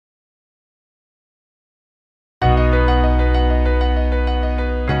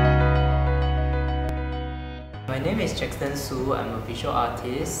Jaxton Su. I'm a visual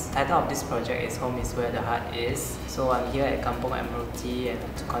artist. The title of this project is Home is Where the Heart Is. So I'm here at Kampong Admiralty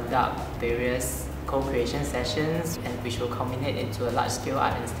to conduct various co-creation sessions, and which will culminate into a large-scale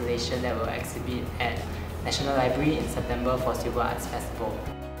art installation that will exhibit at National Library in September for Silver Arts Festival.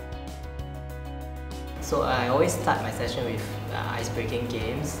 So I always start my session with ice-breaking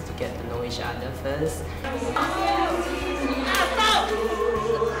games to get to know each other first.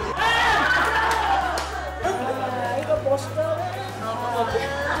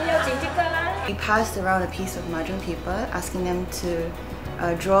 We passed around a piece of margin paper asking them to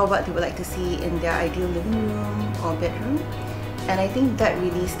draw what they would like to see in their ideal living room or bedroom, and I think that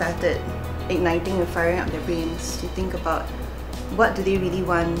really started igniting and firing up their brains to think about what do they really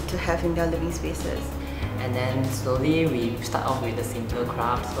want to have in their living spaces. And then slowly we start off with the simpler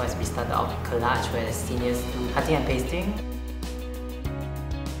crafts. So as we started off with collage, where the seniors do cutting and pasting.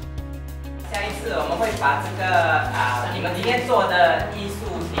 下一次我们会把这个你们今天做的艺术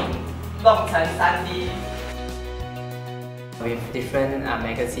品弄成3D。 With different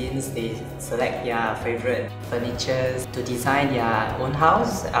magazines, they select their favorite furnitures to design their own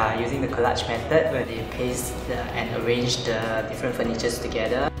house using the collage method, where they paste and arrange the different furnitures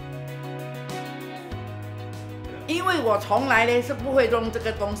together. 因为我从来呢是不会弄这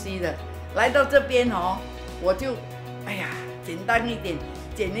个东西的，来到这边哦，我就哎呀简单一点，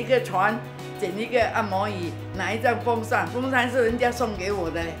剪一个船，剪一个按摩椅，拿一张风扇，风扇是人家送给我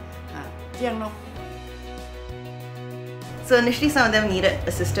的嘞，这样咯。 So initially some of them needed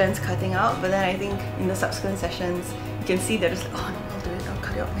assistance cutting out, but then I think in the subsequent sessions you can see they're just like, oh no, I'll do it, I'll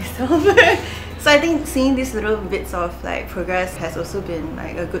cut it out myself. So I think seeing these little bits of like progress has also been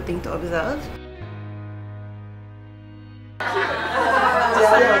like a good thing to observe.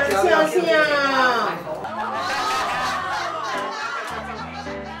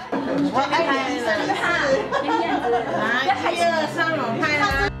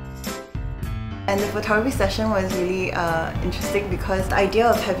 And the photography session was really interesting because the idea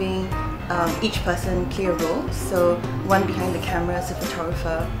of having each person play a role, so one behind the camera as a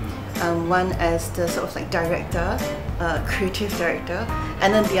photographer, one as the sort of like director, creative director,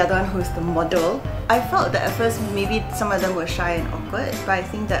 and then the other one who's the model. I felt that at first maybe some of them were shy and awkward, but I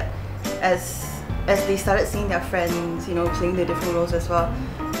think that as they started seeing their friends, you know, playing the different roles as well,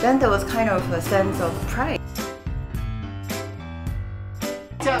 then there was kind of a sense of pride.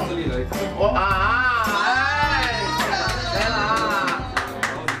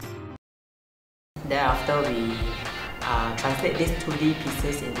 Thereafter, we translate these 2D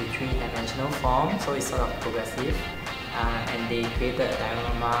pieces into 3-dimensional form, so it's sort of progressive, and they created a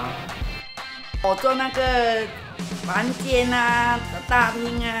diorama. 我做那个房间啊、大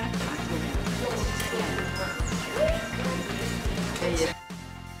厅啊，可以。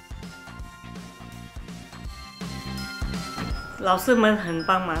 老师们很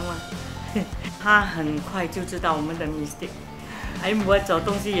帮忙嘛，他很快就知道我们的 mistake， 哎，我找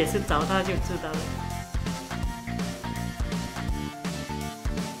东西也是找他就知道了。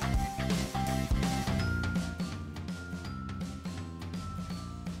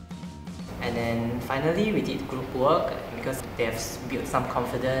And then finally we did group work because they have built some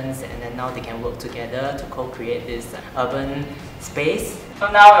confidence, and then now they can work together to co-create this urban space.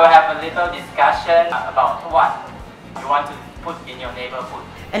 So now we'll have a little discussion about what you want to put in your neighborhood.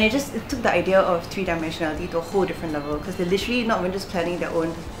 And it took the idea of 3-dimensionality to a whole different level, because they're literally not even just planning their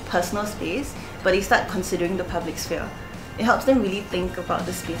own personal space, but they start considering the public sphere. It helps them really think about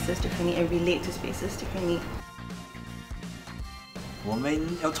the spaces differently and relate to spaces differently. 我们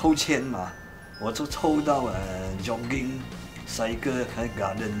要抽签嘛，我就抽到jogging、cycle 和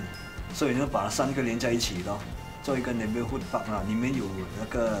garden， 所以就把3个连在一起咯，做一个 neighborhood park 啦，里面有那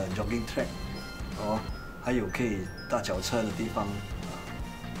个 jogging track， 哦，还有可以搭脚车的地方，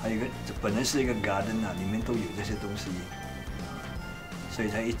还有一个本来是一个 garden 啊，里面都有这些东西，所以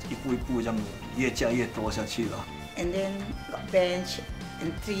才一步一步这样越加越多下去了。And then got bench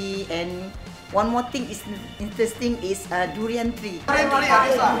and tree, and one more thing is interesting is durian tree.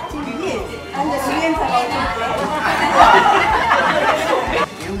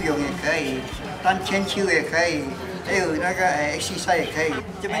 游泳也可以，荡千秋也可以，还有那个exercise也可以。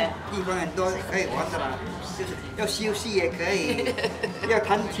这边地方很多可以玩的啦，就是要休息也可以，要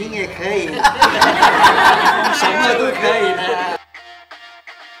弹琴也可以，什么都可以的。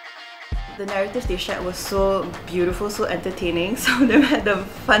 The narratives they shared was so beautiful, so entertaining. Some of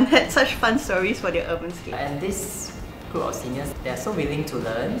them had such fun stories for their urban scape. And this group of seniors. They are so willing to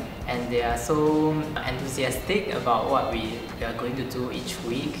learn and they are so enthusiastic about what we are going to do each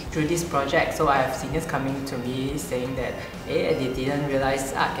week through this project. So I have seniors coming to me saying that they didn't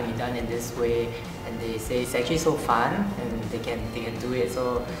realize art can be done in this way, and they say it's actually so fun and they can do it.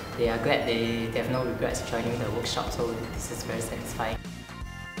 So they are glad they have no regrets joining the workshop. So this is very satisfying.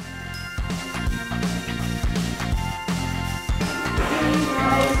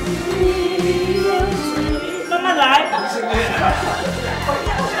 慢慢来。